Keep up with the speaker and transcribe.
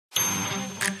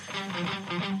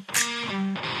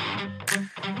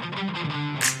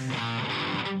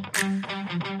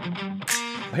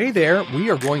Hey there, we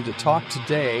are going to talk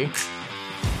today,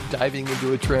 diving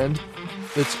into a trend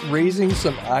that's raising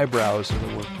some eyebrows in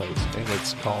the workplace, and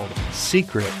it's called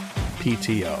secret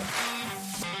PTO.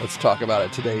 Let's talk about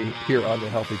it today here on the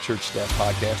Healthy Church Staff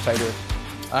Podcast. Hi there.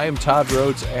 I am Todd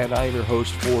Rhoades, and I am your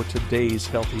host for today's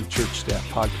Healthy Church Staff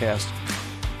Podcast.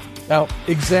 Now,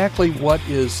 exactly what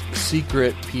is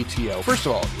secret PTO? First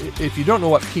of all, if you don't know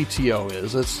what PTO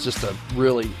is, it's just a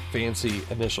really fancy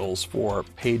initials for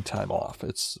paid time off.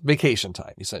 It's vacation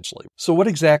time, essentially. So what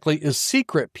exactly is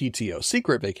secret PTO,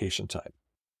 secret vacation time?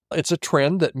 It's a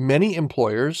trend that many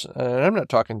employers, and I'm not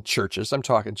talking churches, I'm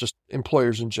talking just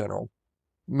employers in general.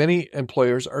 Many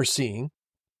employers are seeing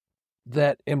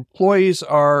that employees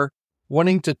are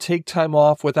wanting to take time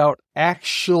off without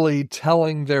actually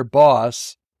telling their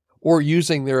boss or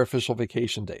using their official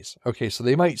vacation days. Okay, so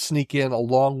they might sneak in a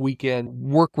long weekend,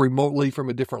 work remotely from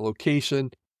a different location,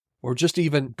 or just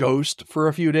even ghost for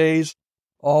a few days,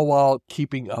 all while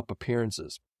keeping up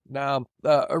appearances. Now,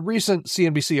 a recent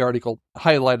CNBC article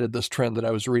highlighted this trend that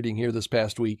I was reading here this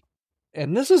past week.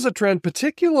 And this is a trend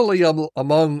particularly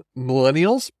among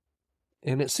millennials.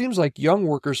 And it seems like young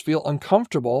workers feel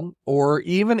uncomfortable or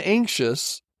even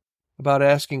anxious about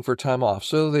asking for time off.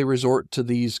 So they resort to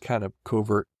these kind of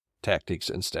covert tactics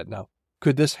instead. Now,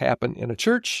 could this happen in a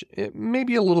church? It may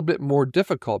be a little bit more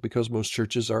difficult because most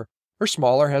churches are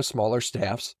smaller, have smaller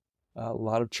staffs. A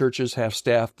lot of churches have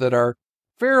staff that are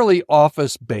fairly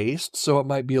office-based, so it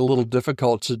might be a little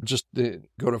difficult to just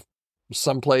go to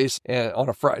someplace and on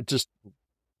a Friday, just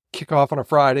kick off on a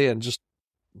Friday and just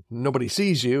nobody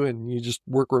sees you and you just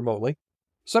work remotely.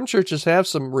 Some churches have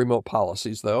some remote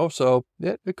policies though, so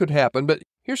it could happen. But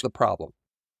here's the problem.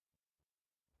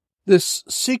 This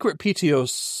secret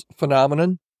PTO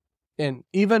phenomenon, and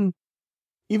even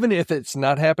if it's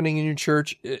not happening in your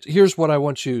church, here's what I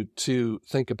want you to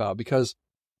think about, because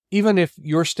even if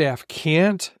your staff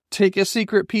can't take a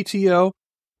secret PTO,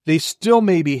 they still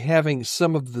may be having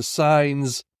some of the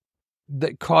signs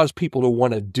that cause people to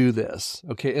want to do this.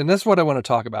 Okay, and that's what I want to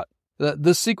talk about.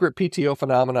 The secret PTO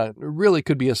phenomenon really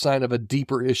could be a sign of a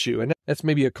deeper issue, and that's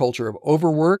maybe a culture of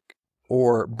overwork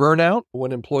or burnout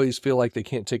when employees feel like they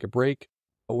can't take a break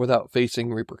without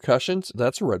facing repercussions.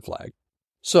 That's a red flag.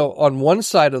 So on one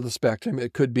side of the spectrum,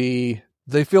 it could be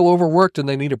they feel overworked and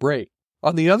they need a break.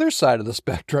 On the other side of the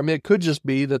spectrum, it could just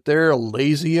be that they're a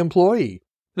lazy employee.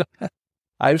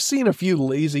 I've seen a few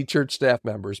lazy church staff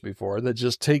members before that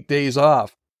just take days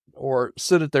off or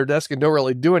sit at their desk and don't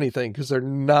really do anything because they're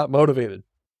not motivated.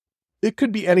 It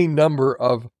could be any number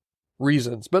of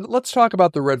reasons, but let's talk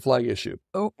about the red flag issue.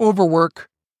 Overwork,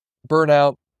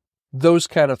 burnout, those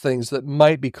kind of things that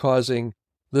might be causing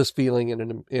this feeling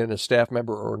in a staff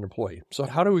member or an employee. So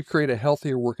how do we create a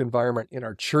healthier work environment in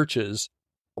our churches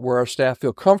where our staff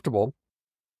feel comfortable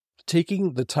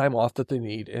taking the time off that they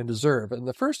need and deserve? And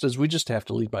the first is we just have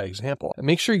to lead by example. And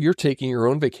make sure you're taking your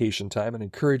own vacation time and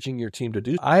encouraging your team to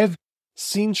do. I've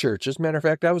seen churches, matter of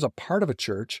fact, I was a part of a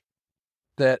church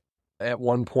that at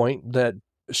one point that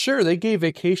sure, they gave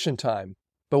vacation time,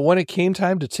 but when it came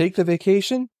time to take the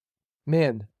vacation,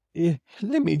 man, they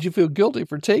made you feel guilty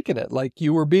for taking it, like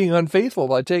you were being unfaithful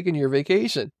by taking your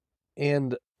vacation.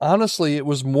 And honestly, it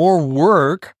was more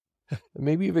work.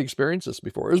 Maybe you've experienced this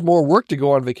before. It was more work to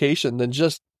go on vacation than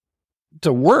just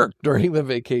to work during the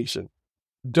vacation.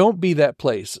 Don't be that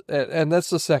place. And that's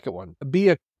the second one. Be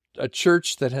a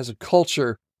church that has a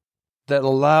culture that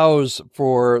allows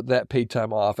for that paid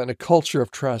time off and a culture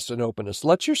of trust and openness.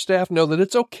 Let your staff know that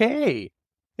it's okay.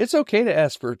 It's okay to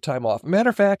ask for time off.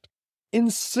 Matter of fact,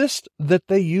 insist that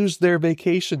they use their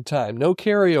vacation time. No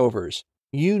carryovers.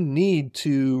 You need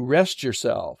to rest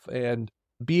yourself and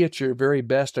be at your very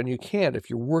best, and you can't if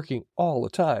you're working all the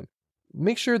time.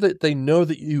 Make sure that they know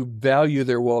that you value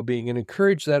their well-being and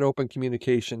encourage that open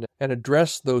communication and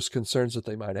address those concerns that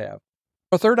they might have.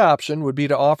 A third option would be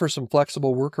to offer some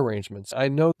flexible work arrangements. I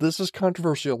know this is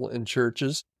controversial in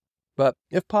churches, but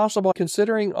if possible,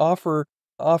 considering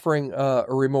offering a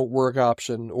remote work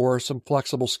option or some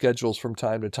flexible schedules from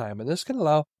time to time. And this can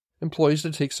allow employees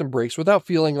to take some breaks without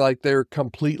feeling like they're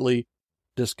completely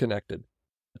disconnected.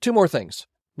 Two more things.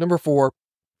 Number 4,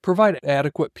 provide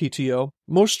adequate PTO.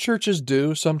 Most churches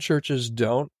do, some churches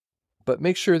don't, but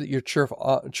make sure that your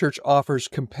church offers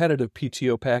competitive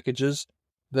PTO packages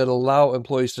that allow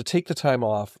employees to take the time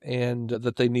off and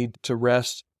that they need to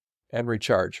rest and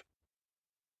recharge.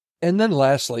 And then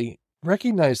lastly,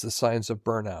 recognize the signs of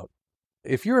burnout.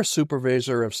 If you're a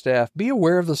supervisor of staff, be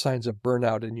aware of the signs of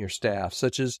burnout in your staff,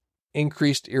 such as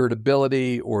increased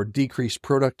irritability or decreased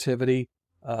productivity.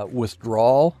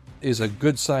 Withdrawal is a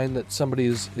good sign that somebody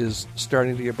is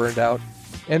starting to get burned out.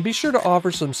 And be sure to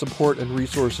offer some support and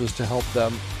resources to help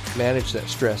them manage that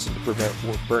stress and to prevent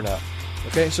more burnout.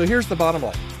 Okay, so here's the bottom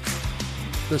line.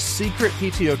 The secret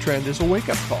PTO trend is a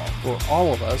wake-up call for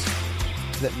all of us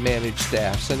that manage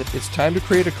staffs. And it's time to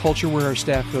create a culture where our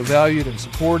staff feel valued and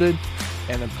supported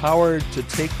and empowered to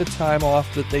take the time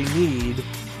off that they need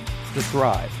to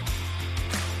thrive.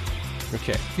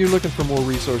 Okay, if you're looking for more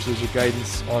resources or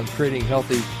guidance on creating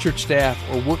healthy church staff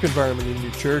or work environment in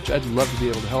your church, I'd love to be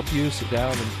able to help you, sit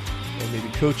down and maybe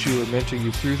coach you or mentor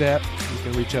you through that. You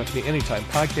can reach out to me anytime,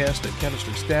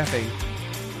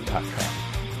 podcast@chemistrystaffing.com.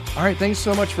 All right, thanks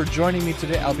so much for joining me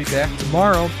today. I'll be back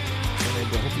tomorrow, and I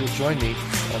hope you'll join me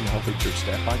on the Healthy Church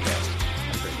Staff Podcast.